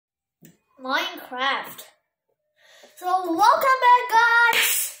Minecraft. So welcome back,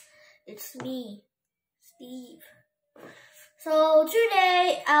 guys. It's me, Steve. So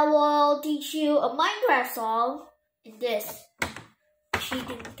today I will teach you a Minecraft song in this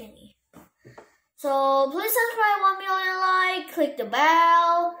cheating thingy. So please subscribe 1 million like, click the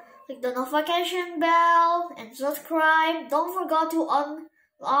bell, click the notification bell, and subscribe. Don't forget to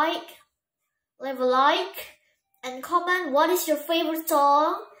leave a like, and comment what is your favorite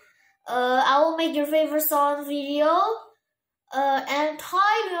song. I will make your favorite song video. And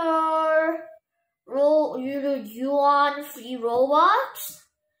type you want free Robux.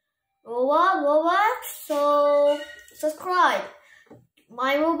 So subscribe.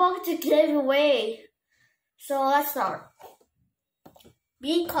 My Robux to give away. So let's start.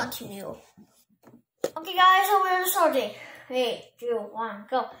 Continue. Okay, guys, so we're starting. 3, 2, 1,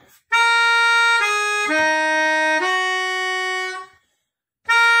 go.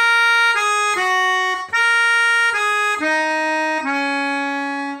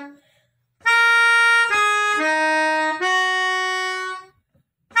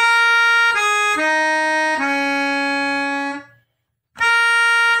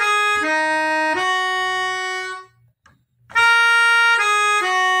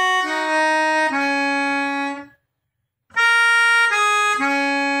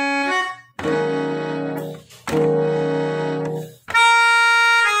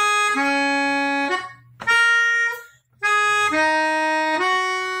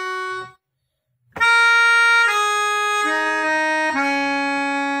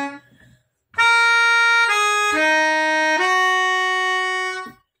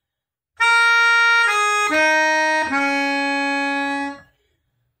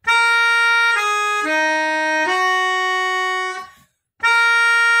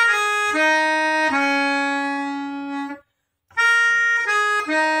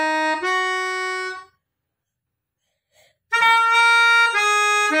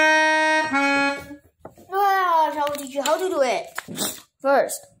 I will teach you how to do it.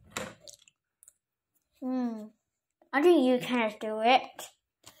 First, I think you can't do it.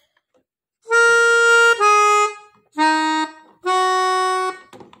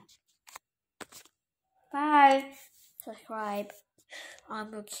 Bye. Subscribe.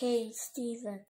 I'm okay, Steven.